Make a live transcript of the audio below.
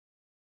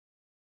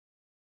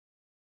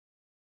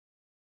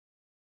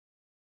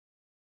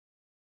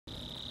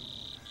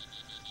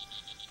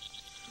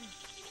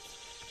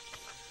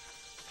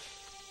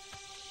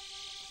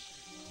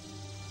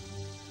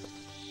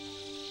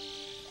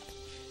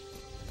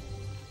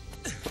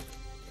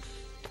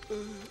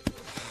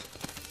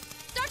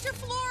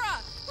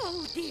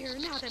Oh, dear,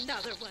 not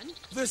another one.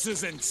 This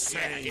is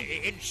insane.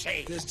 Yeah,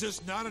 insane. There's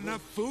just not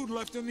enough food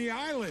left on the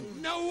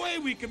island. No way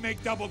we can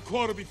make double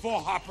quota before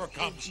Hopper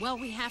comes. Well,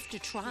 we have to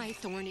try,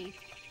 Thorny.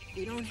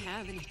 We don't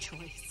have any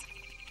choice.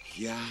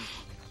 Yeah,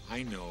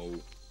 I know.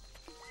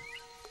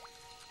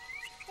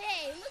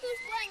 Hey, look who's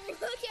playing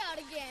lookout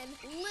again.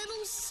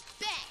 Little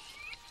Speck.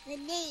 The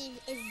name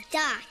is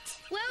Dot.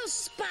 Well,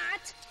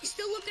 Spot, you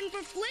still looking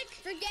for Flik?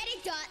 Forget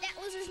it, Dot.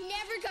 That loser's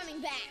never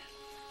coming back.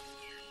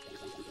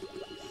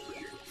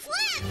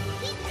 Flip!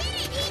 He did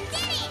it! He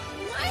did it!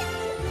 What?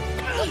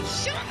 Oh,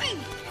 show me!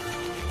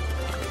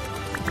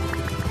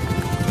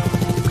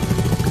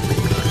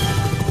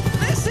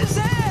 This is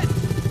it!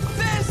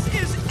 This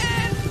is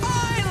Ant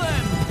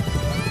Island!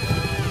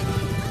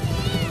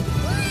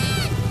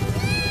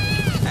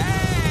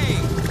 Hey!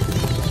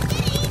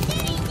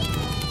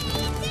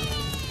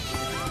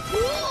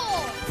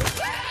 Cool!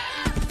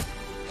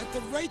 At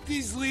the rate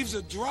these leaves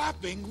are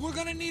dropping, we're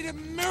gonna need a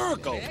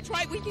miracle. That's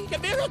right, we need a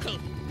miracle.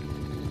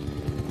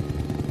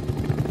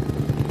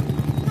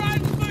 Run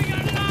for your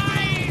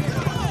life!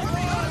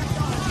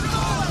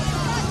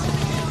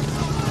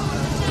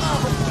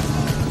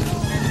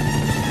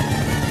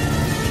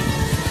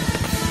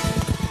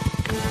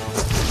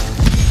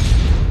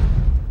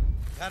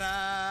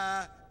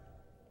 Ta-da!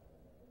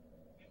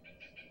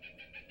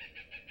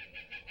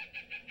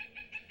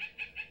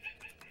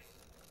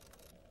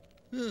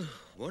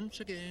 Once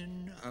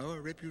again, our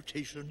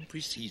reputation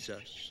precedes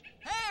us.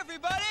 Hey,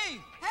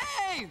 everybody!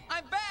 Hey!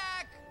 I'm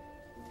back!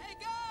 Hey,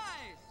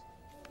 guys!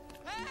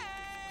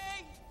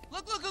 Hey!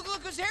 Look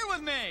who's here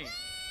with me!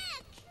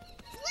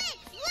 Flik!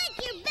 Flik,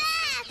 you're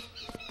back!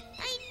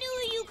 I knew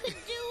you could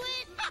do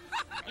it.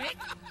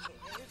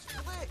 It's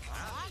Flik.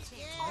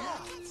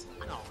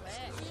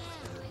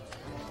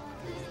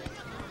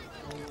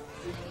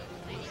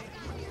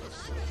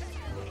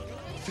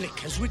 Flik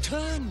has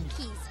returned,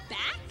 He's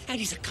back? and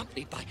he's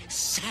accompanied by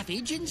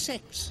savage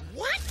insects.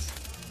 What?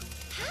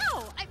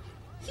 How?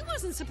 He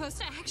wasn't supposed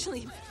to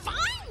actually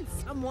find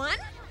someone.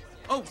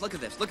 Oh, look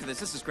at this.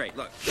 This is great.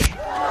 Look.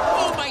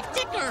 Oh, my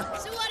dicker!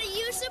 So what are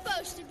you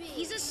supposed to be?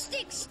 He's a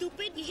stick,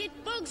 stupid. You hit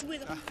bugs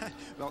with him.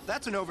 Well,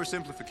 that's an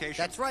oversimplification.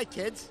 That's right,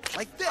 kids.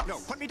 Like this. No,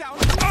 put me down.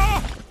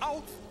 Ah!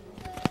 Ow!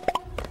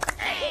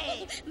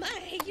 Hey,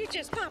 my, you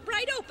just pop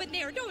right open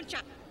there, don't you?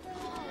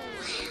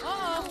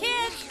 Uh-oh,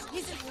 kids!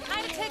 He's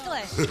kind of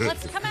ticklish.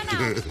 Let's come on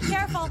out.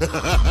 Careful.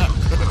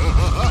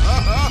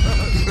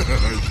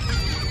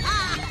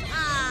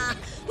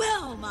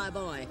 Well, my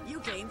boy, you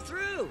came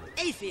through.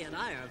 Aphie and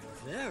I are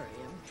very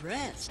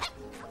impressed.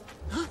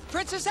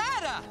 Princess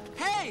Ada!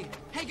 Hey!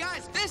 Hey,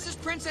 guys, this is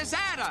Princess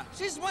Ada.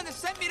 She's the one that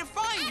sent me to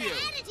find you.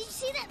 Anna, did you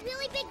see that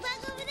really big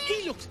bug over there?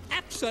 He looks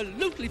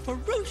absolutely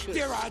ferocious.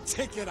 They're our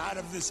ticket out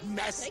of this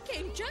mess. They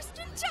came just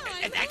in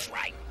time. And that's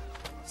right.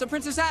 So,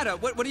 Princess Ada,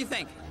 what do you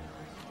think?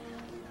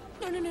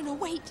 No,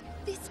 wait.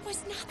 This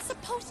was not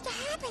supposed to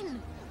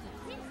happen.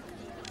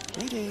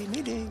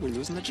 Mayday, we're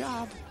losing the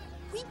job.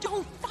 We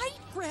don't fight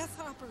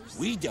grasshoppers.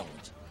 We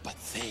don't, but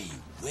they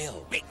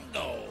will.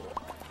 Bingo!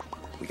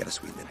 We gotta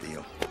sweeten the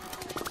deal.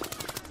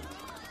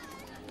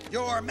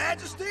 Your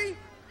Majesty,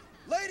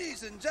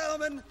 ladies and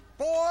gentlemen,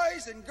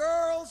 boys and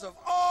girls of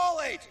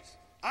all ages,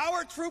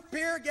 our troop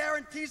here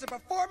guarantees a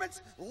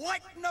performance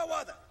like no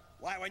other.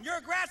 Why, when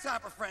your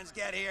grasshopper friends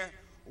get here,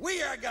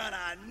 we are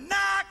gonna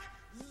knock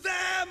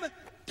them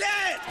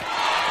dead!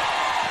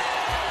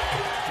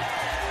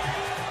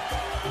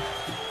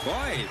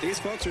 Boy, these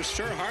folks are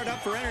sure hard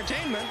up for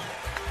entertainment.